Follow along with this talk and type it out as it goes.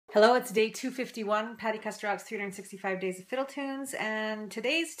Hello, it's day 251, Patti Kusturok's 365 Days of Fiddle Tunes, and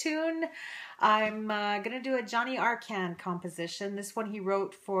today's tune, I'm going to do a Johnny Arcand composition. This one he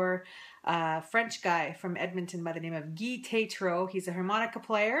wrote for a French guy from Edmonton by the name of Tetreault. He's a harmonica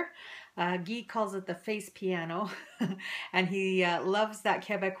player. Guy calls it the face piano, and he loves that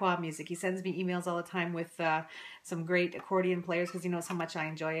Quebecois music. He sends me emails all the time with some great accordion players because he knows how much I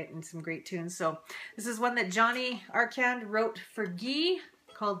enjoy it and some great tunes. So this is one that Johnny Arcand wrote for Guy,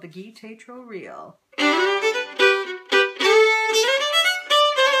 called the Guy Tetreault Reel.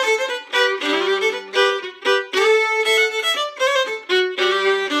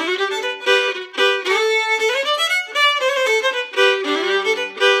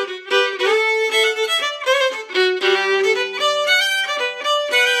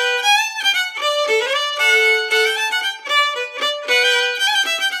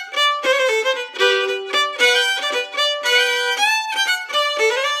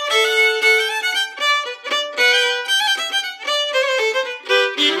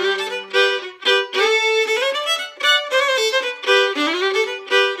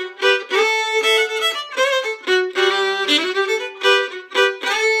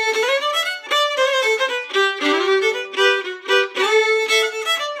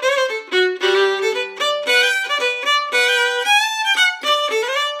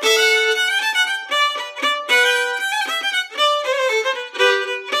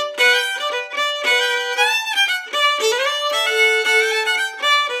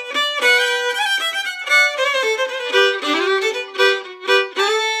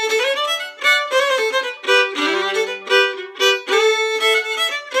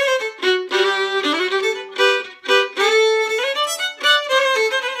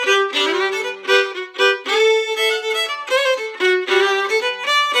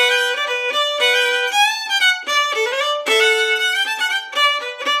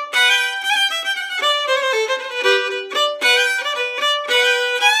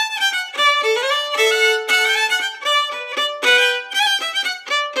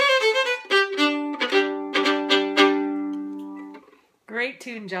 Great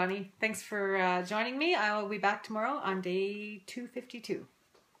tune, Johnny. Thanks for joining me. I will be back tomorrow on day 252.